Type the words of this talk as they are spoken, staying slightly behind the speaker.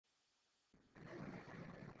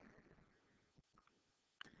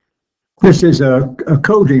This is a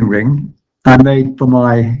coding ring I made for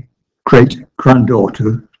my great-granddaughter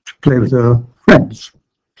to play with her friends.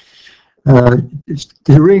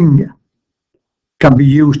 The ring can be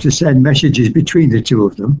used to send messages between the two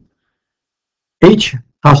of them. Each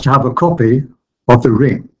has to have a copy of the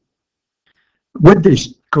ring. With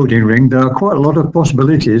this coding ring, there are quite a lot of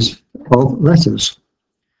possibilities of letters.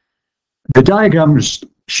 The diagrams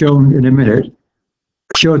shown in a minute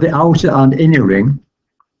show the outer and inner ring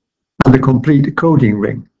and the complete coding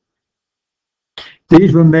ring.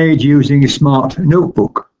 These were made using a smart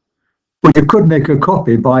notebook, but you could make a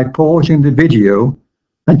copy by pausing the video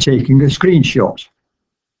and taking a screenshot.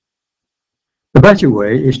 The better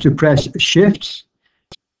way is to press Shift,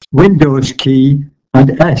 Windows key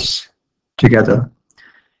and S together.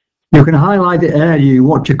 You can highlight the area you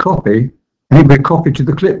want to copy and it will be copied to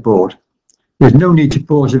the clipboard. There's no need to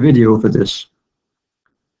pause the video for this.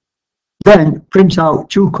 Then print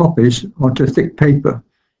out 2 copies onto thick paper.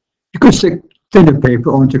 You could stick thinner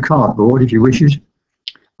paper onto cardboard if you wish it.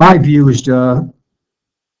 I've used a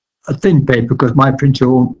thin paper because my printer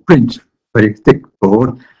won't print very thick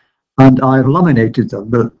board, and I've laminated them,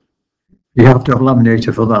 but you have to have a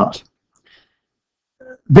laminator for that.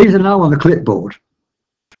 These are now on the clipboard.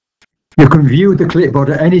 You can view the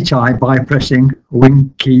clipboard at any time by pressing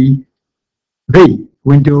Win key V,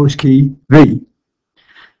 Windows key V.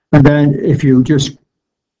 And then if you just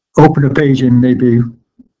open a page in maybe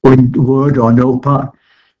Word or Notepad,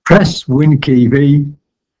 press Win key V,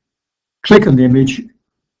 click on the image,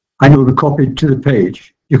 and it will be copied to the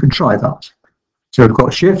page. You can try that. So we've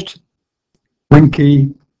got Shift, Win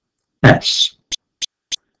key, S.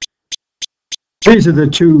 These are the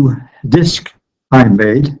 2 discs I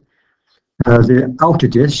made. The outer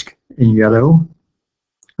disc in yellow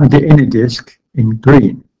and the inner disc in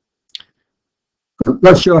green.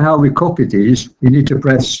 Let's show how we copy these. You need to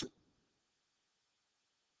press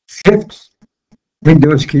Shift,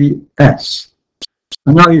 Windows key, S.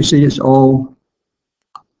 And now you see it's all,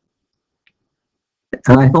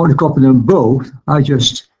 and I want to copy them both. I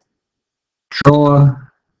just draw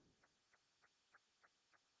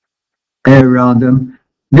air around them,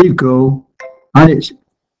 leave go, and it's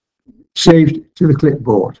saved to the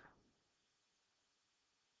clipboard.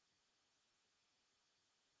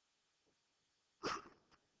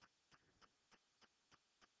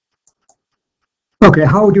 Okay,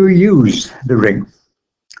 how do we use the ring?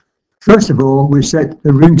 First of all, we set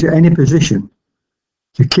the ring to any position,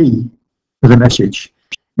 the key for the message.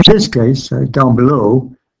 In this case, down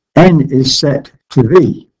below, N is set to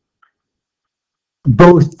V.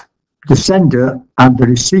 Both the sender and the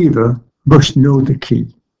receiver must know the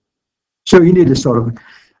key. So you need a sort of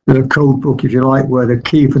a code book, if you like, where the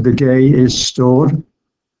key for the day is stored.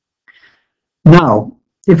 Now,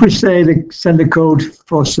 if we say send the code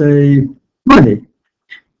for, say, money,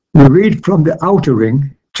 we read from the outer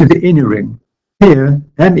ring to the inner ring. Here,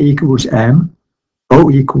 M equals M,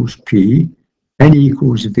 O equals P, N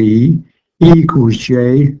equals V, E equals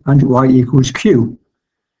J, and Y equals Q.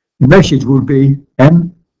 The message would be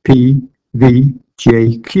M, P, V,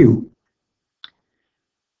 J, Q.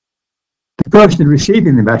 The person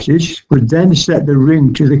receiving the message would then set the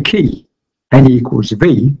ring to the key, N equals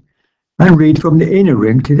V, and read from the inner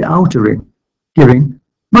ring to the outer ring, giving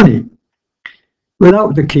money.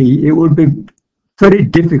 Without the key, it would be very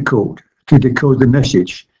difficult to decode the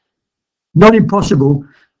message. Not impossible,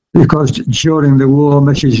 because during the war,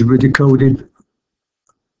 messages were decoded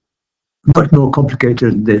much more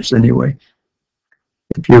complicated than this anyway.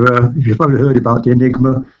 If you've probably heard about the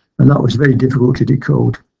Enigma, and that was very difficult to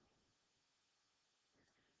decode.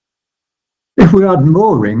 If we add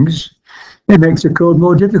more rings, it makes the code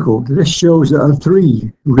more difficult. This shows a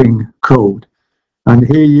 3-ring code. And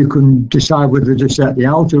here you can decide whether to set the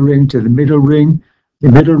outer ring to the middle ring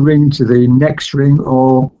to the next ring,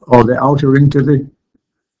 or the outer ring to the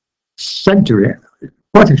center ring.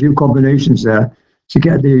 Quite a few combinations there to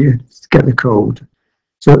get the code.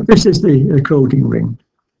 So this is the coding ring.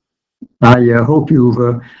 I hope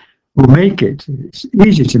you will make it. It's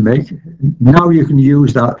easy to make. Now you can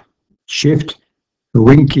use that Shift, the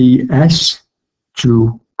Win key S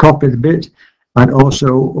to copy the bit, and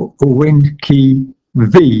also a Win key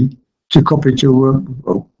V to copy to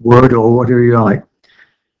a Word or whatever you like.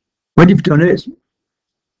 When you've done it,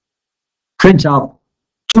 print out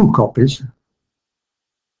 2 copies,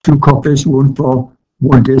 one for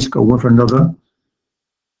one disk or one for another.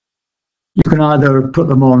 You can either put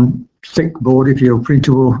them on thick board if your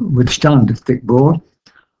printer will withstand a thick board,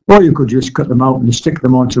 or you could just cut them out and stick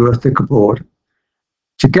them onto a thicker board.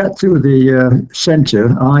 To get through the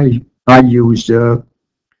center, I used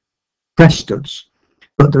press studs.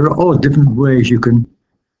 But there are all different ways you can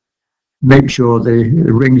make sure the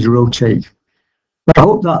rings rotate. But I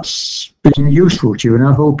hope that's been useful to you, and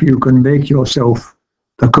I hope you can make yourself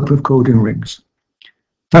a couple of coding rings.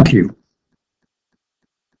 Thank you.